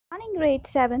morning, grade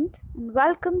 7th, and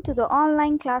welcome to the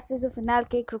online classes of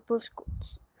N.L.K group of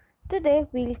schools. Today,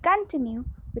 we'll continue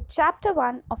with Chapter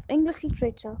 1 of English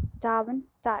Literature, Darwin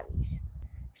Diaries.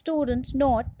 Students,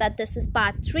 note that this is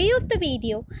part 3 of the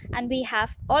video and we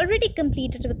have already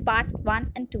completed with part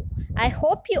 1 and 2. I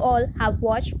hope you all have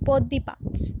watched both the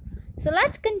parts. So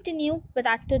let's continue with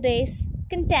our today's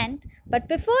content, but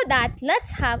before that,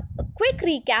 let's have a quick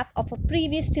recap of our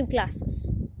previous 2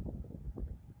 classes.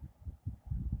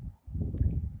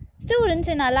 Students,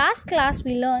 in our last class,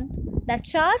 we learned that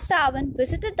Charles Darwin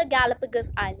visited the Galapagos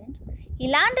Island. He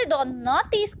landed on the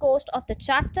northeast coast of the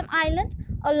Chatham Island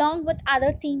along with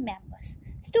other team members.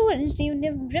 Students, do you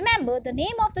remember the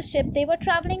name of the ship they were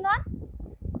traveling on?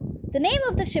 The name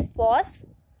of the ship was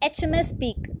HMS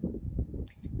Beagle.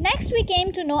 Next, we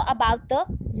came to know about the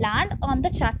land on the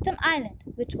Chatham Island,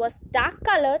 which was dark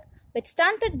colored with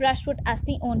stunted brushwood as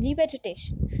the only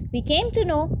vegetation. We came to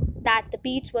know that the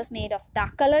beach was made of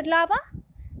dark-colored lava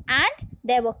and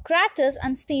there were craters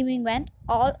and steaming vent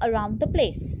all around the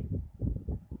place.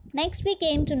 Next, we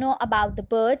came to know about the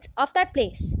birds of that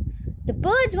place. The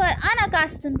birds were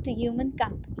unaccustomed to human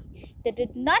company. They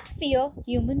did not fear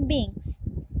human beings.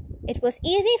 It was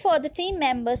easy for the team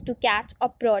members to catch or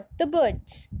prod the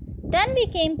birds. Then we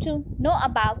came to know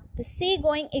about the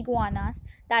sea-going iguanas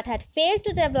that had failed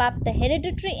to develop the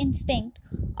hereditary instinct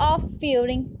of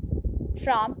fearing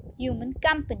from human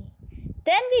company.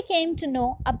 Then we came to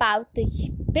know about the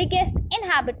biggest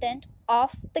inhabitant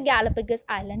of the Galapagos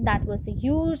Island, that was the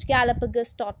huge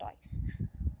Galapagos tortoise,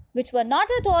 which were not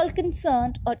at all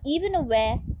concerned or even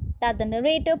aware that the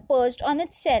narrator perched on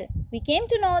its shell. We came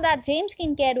to know that James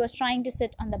Kincaid was trying to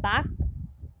sit on the back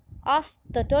of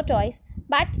the tortoise,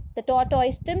 but the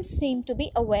tortoise didn't seem to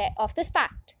be aware of this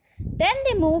fact. Then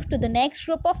they moved to the next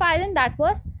group of island, that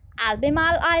was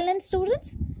Albemarle Island,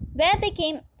 students, where they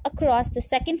came across the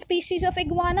second species of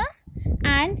iguanas,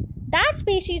 and that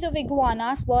species of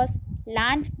iguanas was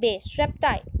land-based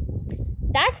reptile.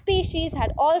 That species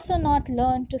had also not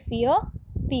learned to fear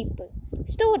people.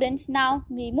 Students, now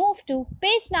we move to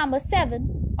page number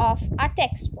 7 of our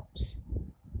textbooks.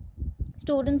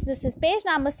 Students, this is page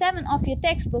number 7 of your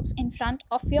textbooks in front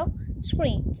of your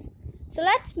screens. So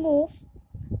let's move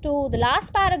to the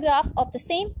last paragraph of the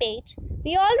same page.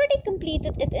 We already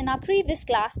completed it in our previous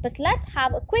class, but let's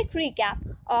have a quick recap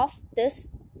of this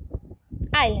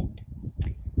island.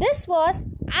 This was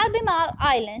Albemarle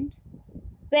Island,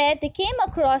 where they came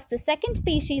across the second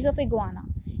species of iguana.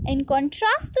 In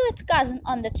contrast to its cousin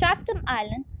on the Chatham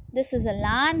Island, this is a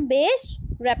land-based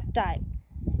reptile.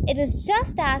 It is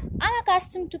just as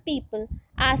unaccustomed to people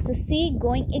as the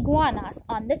sea-going iguanas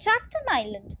on the Chatham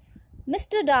Island.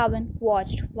 Mr. Darwin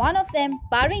watched one of them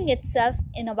burying itself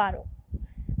in a burrow.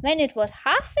 When it was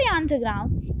halfway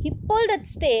underground, he pulled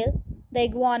its tail. The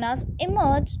iguanas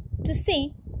emerged to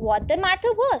see what the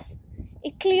matter was.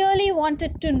 It clearly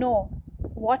wanted to know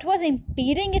what was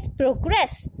impeding its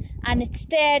progress, and it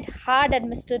stared hard at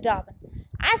Mr. Darwin,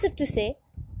 as if to say,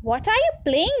 "What are you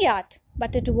playing at?"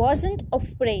 But it wasn't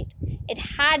afraid. It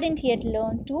hadn't yet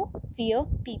learned to fear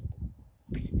people.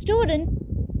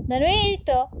 Student, the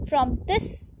narrator from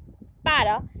this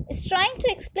para is trying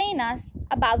to explain us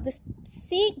about the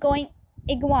sea-going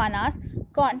iguana's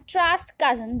contrast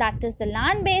cousin, that is the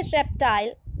land-based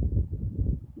reptile,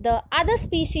 the other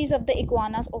species of the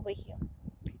iguanas over here.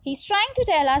 He's trying to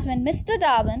tell us when Mr.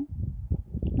 Darwin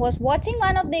was watching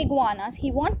one of the iguanas,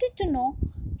 he wanted to know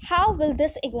how will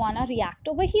this iguana react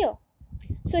over here.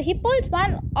 So he pulled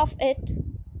one of it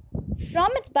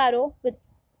from its burrow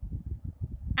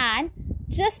and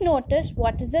just noticed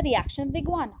what is the reaction of the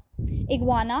iguana.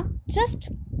 Iguana just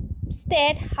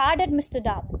stared hard at Mr.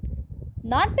 Darwin,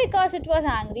 not because it was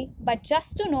angry, but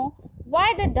just to know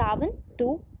why did Darwin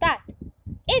do that.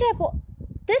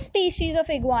 This species of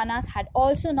iguanas had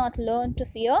also not learned to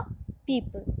fear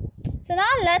people. So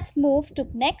now let's move to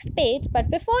next page, but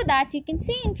before that you can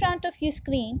see in front of your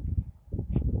screen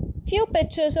few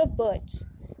pictures of birds.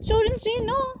 Students, do you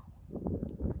know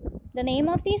the name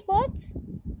of these birds?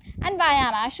 And why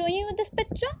am I showing you this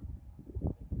picture?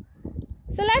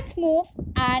 So let's move,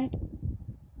 and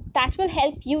that will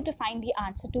help you to find the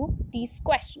answer to these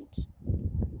questions.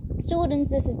 Students,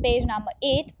 this is page number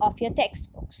 8 of your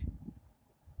textbooks,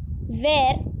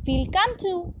 where we'll come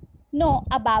to know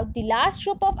about the last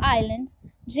group of islands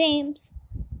James,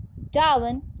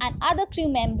 Darwin and other crew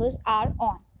members are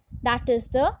on. That is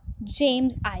the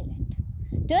James Island.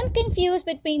 Don't confuse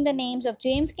between the names of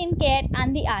James Kincaid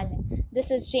and the island.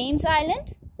 This is James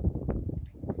Island.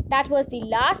 That was the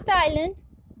last island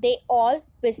they all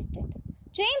visited.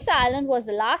 James Island was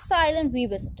the last island we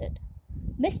visited.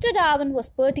 Mr. Darwin was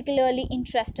particularly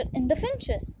interested in the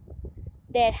finches.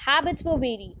 Their habits were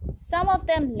varied. Some of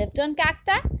them lived on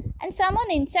cacti and some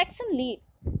on insects and leaves.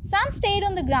 Some stayed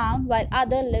on the ground while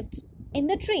others lived in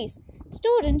the trees.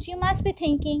 Students, you must be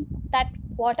thinking that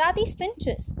what are these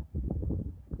finches?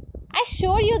 I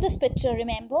showed you this picture,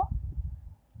 remember?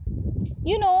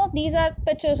 You know, these are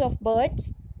pictures of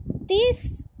birds.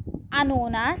 These are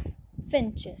known as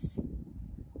finches.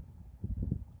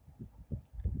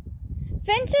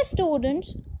 Finches,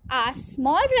 students, are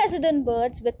small resident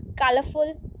birds with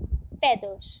colorful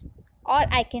feathers, or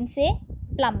I can say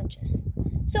plumages.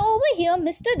 So over here,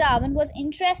 Mr. Darwin was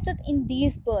interested in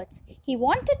these birds. He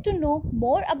wanted to know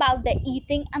more about their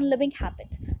eating and living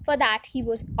habits. For that, he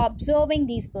was observing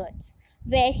these birds,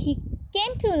 where he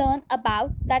came to learn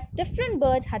about that different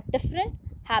birds had different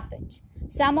habits.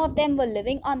 Some of them were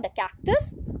living on the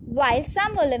cactus, while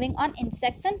some were living on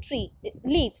insects and tree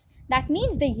leaves. That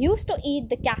means they used to eat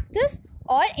the cactus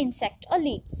or insect or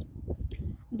leaves.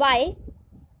 While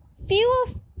few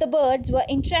of the birds were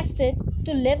interested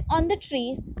to live on the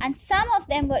trees and some of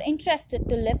them were interested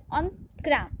to live on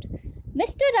ground.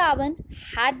 Mr. Darwin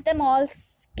had them all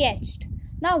sketched.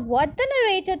 Now what the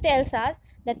narrator tells us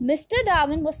that Mr.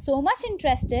 Darwin was so much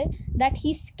interested that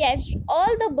he sketched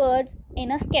all the birds in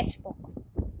a sketchbook.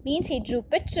 Means he drew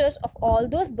pictures of all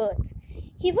those birds.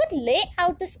 He would lay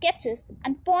out the sketches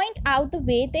and point out the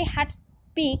way they had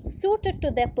beaks suited to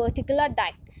their particular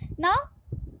diet. Now,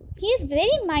 he is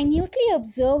very minutely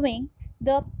observing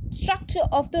the structure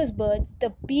of those birds,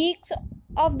 the beaks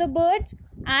of the birds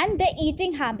and their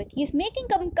eating habit. He is making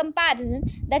a comparison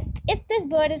that if this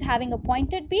bird is having a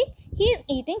pointed beak, he is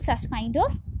eating such kind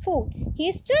of food. He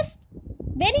is just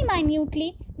very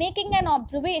minutely making an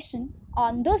observation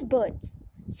on those birds.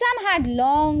 Some had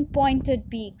long pointed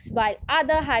beaks while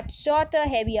others had shorter,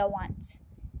 heavier ones.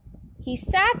 He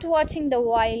sat watching the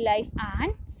wildlife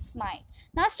and smiled.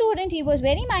 Now student, he was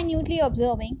very minutely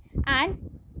observing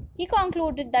and he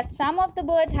concluded that some of the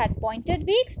birds had pointed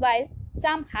beaks while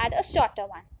some had a shorter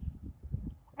one.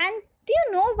 And do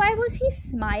you know why was he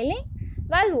smiling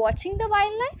while watching the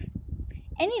wildlife?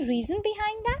 Any reason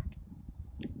behind that?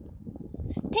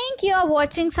 Think you are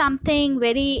watching something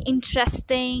very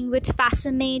interesting which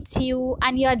fascinates you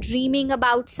and you are dreaming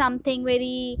about something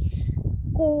very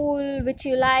cool which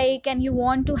you like and you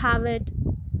want to have it.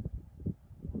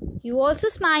 You also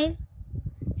smile.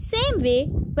 Same way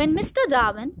when Mr.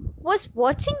 Darwin was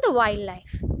watching the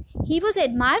wildlife. He was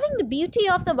admiring the beauty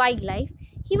of the wildlife.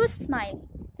 He was smiling.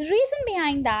 The reason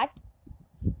behind that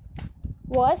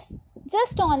was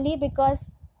just only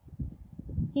because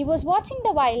he was watching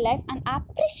the wildlife and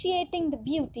appreciating the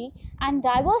beauty and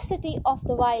diversity of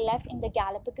the wildlife in the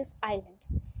Galapagos Island.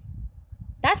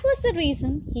 That was the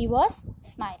reason he was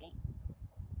smiling.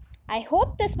 I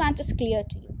hope this much is clear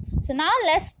to you. So now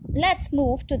let's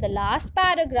move to the last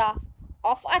paragraph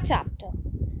of our chapter.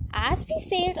 As we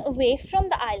sailed away from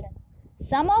the island,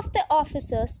 some of the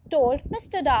officers told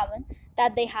Mr. Darwin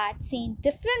that they had seen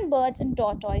different birds and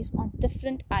tortoises on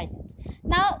different islands.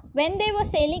 Now, when they were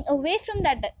sailing away from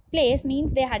that place,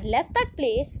 means they had left that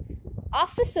place,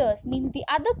 officers, means the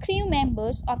other crew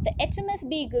members of the HMS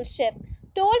Beagle ship,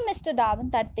 told Mr. Darwin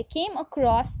that they came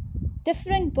across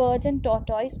different birds and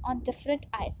tortoises on different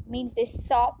islands, means they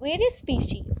saw various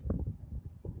species.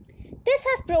 This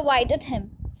has provided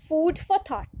him food for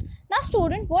thought. Now,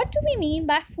 student, what do we mean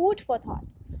by food for thought?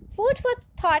 Food for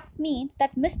thought means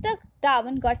that Mr.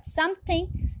 Darwin got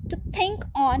something to think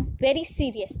on very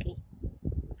seriously.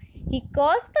 He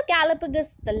calls the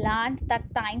Galapagos the land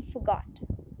that time forgot.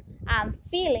 I'm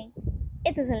feeling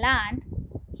it is a land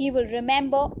he will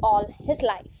remember all his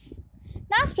life.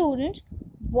 Now, students,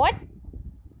 what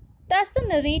does the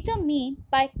narrator mean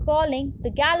by calling the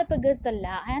Galapagos the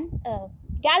land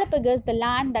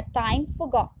that time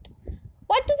forgot?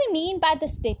 What do we mean by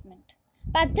this statement?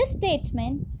 By this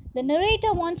statement, the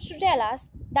narrator wants to tell us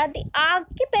that the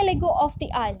archipelago of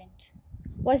the island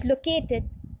was located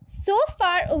so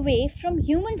far away from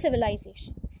human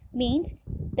civilization. Means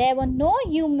there were no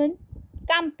human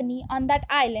company on that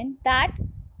island that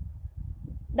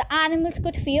the animals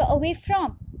could fear away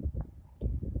from.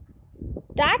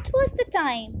 That was the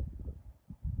time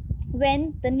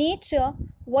when the nature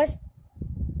was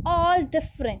all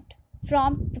different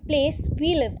from the place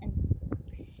we live in.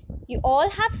 You all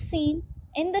have seen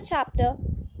in the chapter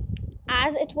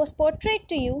as it was portrayed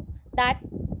to you that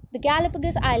the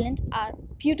Galapagos Islands are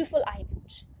beautiful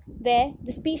islands where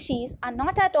the species are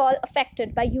not at all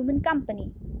affected by human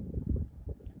company.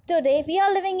 Today we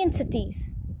are living in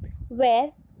cities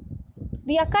where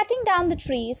we are cutting down the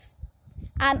trees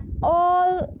and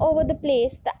all over the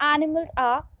place the animals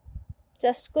are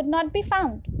just could not be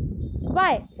found.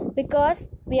 Why? Because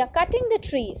we are cutting the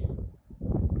trees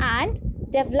and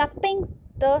developing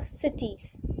the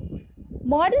cities.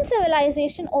 Modern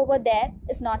civilization over there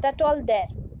is not at all there.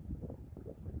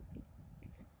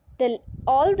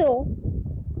 Although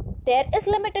there is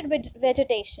limited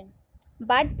vegetation,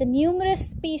 but the numerous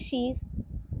species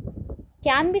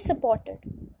can be supported.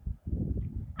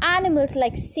 Animals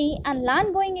like sea and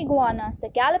land-going iguanas, the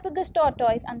Galapagos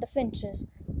tortoise and the finches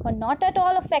were not at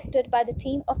all affected by the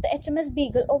team of the HMS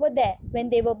Beagle over there when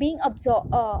they were being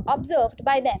observed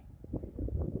by them.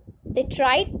 They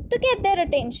tried to get their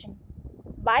attention,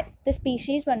 but the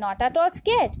species were not at all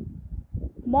scared.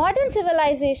 Modern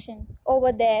civilization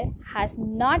over there has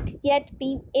not yet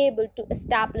been able to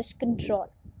establish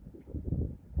control.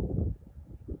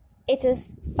 It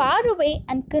is far away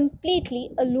and completely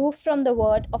aloof from the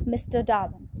word of Mr.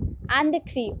 Darwin and the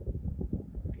crew.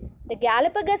 The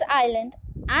Galapagos Island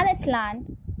and its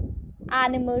land,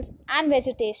 animals and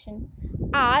vegetation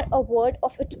are a word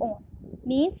of its own.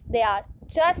 Means they are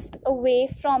just away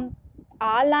from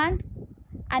our land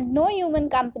and no human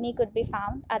company could be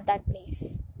found at that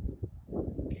place.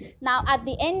 Now at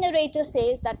the end, narrator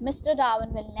says that Mr.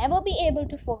 Darwin will never be able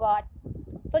to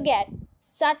forget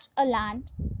such a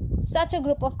land, such a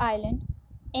group of islands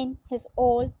in his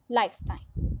whole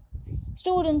lifetime.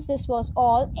 Students, this was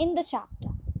all in the chapter.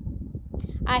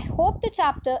 I hope the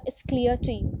chapter is clear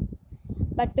to you.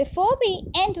 But before we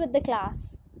end with the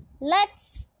class,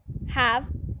 let's have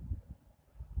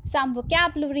some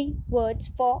vocabulary words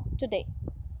for today.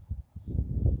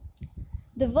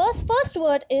 The first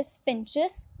word is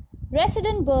finches,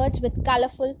 resident birds with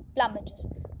colorful plumages.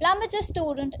 Plumages,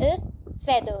 student, is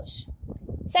feathers.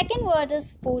 Second word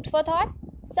is food for thought,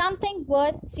 something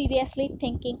worth seriously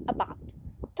thinking about.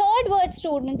 Third word,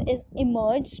 student, is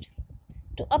emerged,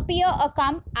 to appear or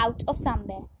come out of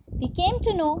somewhere. We came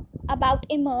to know about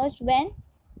emerged when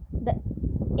the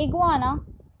iguana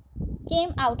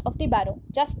came out of the burrow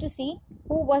just to see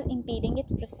who was impeding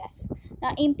its process.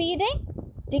 Now, impeding,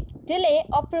 delay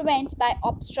or prevent by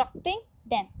obstructing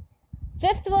them.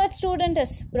 Fifth word, student,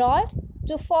 is sprawled,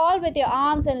 to fall with your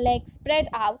arms and legs spread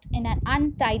out in an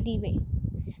untidy way.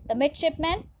 The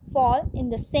midshipmen fall in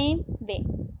the same way.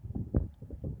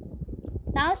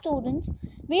 Now, students,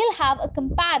 we'll have a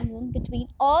comparison between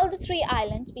all the three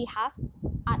islands we have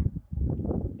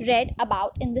read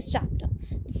about in this chapter.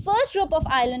 The first group of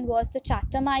island was the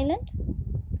Chatham Island.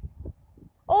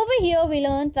 Over here, we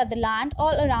learned that the land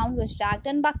all around was jagged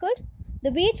and buckled.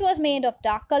 The beach was made of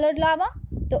dark-colored lava.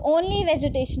 The only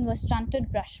vegetation was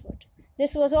stunted brushwood.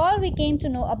 This was all we came to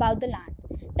know about the land.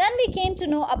 Then we came to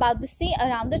know about the sea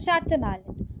around the Chatham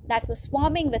Island that was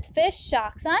swarming with fish,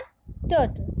 sharks and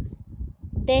turtles.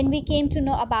 Then we came to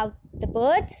know about the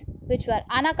birds which were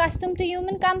unaccustomed to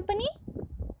human company.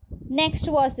 Next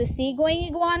was the sea-going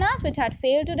iguanas which had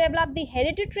failed to develop the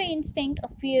hereditary instinct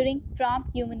of fearing from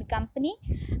human company.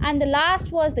 And the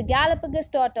last was the Galapagos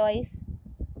tortoise.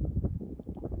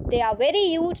 They are very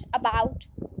huge, about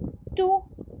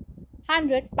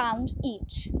 200 pounds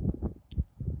each.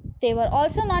 They were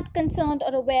also not concerned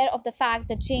or aware of the fact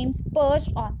that James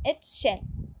perched on its shell.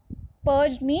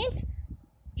 Perched means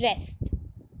rest.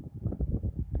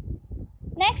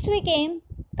 Next we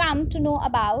come to know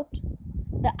about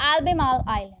the Albemarle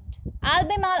Island.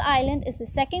 Albemarle Island is the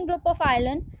second group of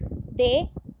island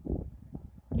they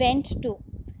went to.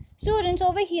 Students,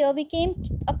 over here we came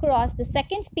across the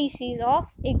second species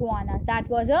of iguanas. That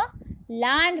was a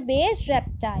land-based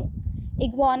reptile.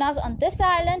 Iguanas on this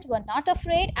island were not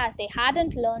afraid as they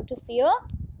hadn't learned to fear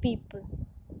people.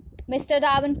 Mr.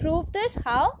 Darwin proved this.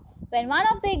 How? When one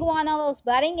of the iguana was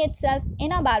burying itself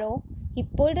in a burrow, he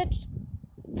pulled it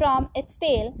from its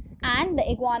tail and the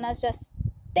iguanas just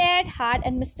stared hard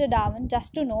at Mr. Darwin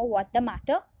just to know what the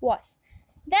matter was.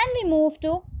 Then we moved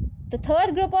to the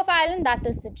third group of island, that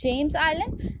is the James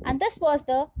Island, and this was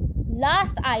the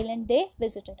last island they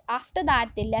visited. After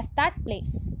that, they left that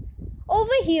place.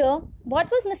 Over here, what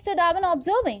was Mr. Darwin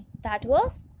observing? That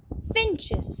was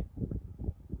finches.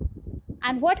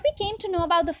 And what we came to know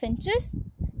about the finches?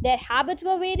 Their habits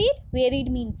were varied. Varied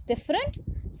means different.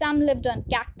 Some lived on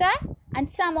cacti and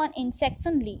some on insects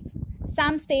and leaves.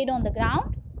 Some stayed on the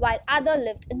ground while others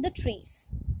lived in the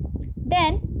trees.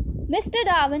 Then Mr.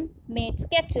 Darwin made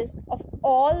sketches of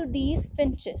all these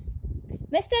finches.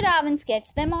 Mr. Darwin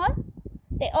sketched them all.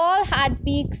 They all had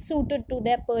beaks suited to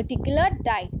their particular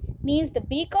diet. Means the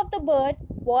beak of the bird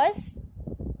was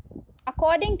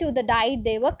according to the diet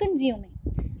they were consuming.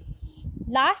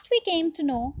 Last we came to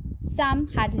know some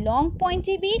had long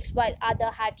pointy beaks while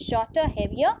others had shorter,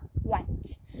 heavier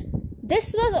ones.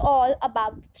 This was all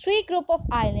about the three group of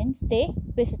islands they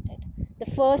visited. The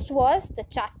first was the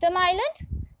Chatham Island,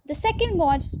 the second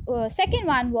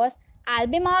one was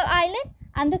Albemarle Island,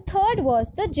 and the third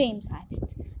was the James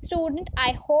Island. Student,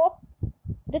 I hope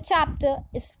the chapter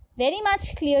is very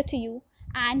much clear to you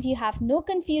and you have no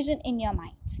confusion in your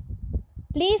mind.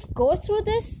 Please go through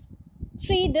this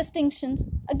three distinctions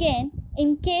again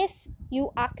in case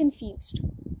you are confused.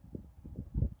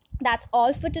 That's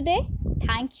all for today.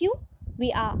 Thank you.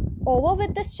 We are over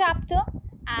with this chapter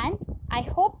and I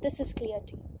hope this is clear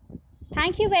to you.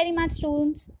 Thank you very much,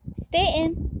 students. Stay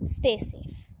in, stay safe.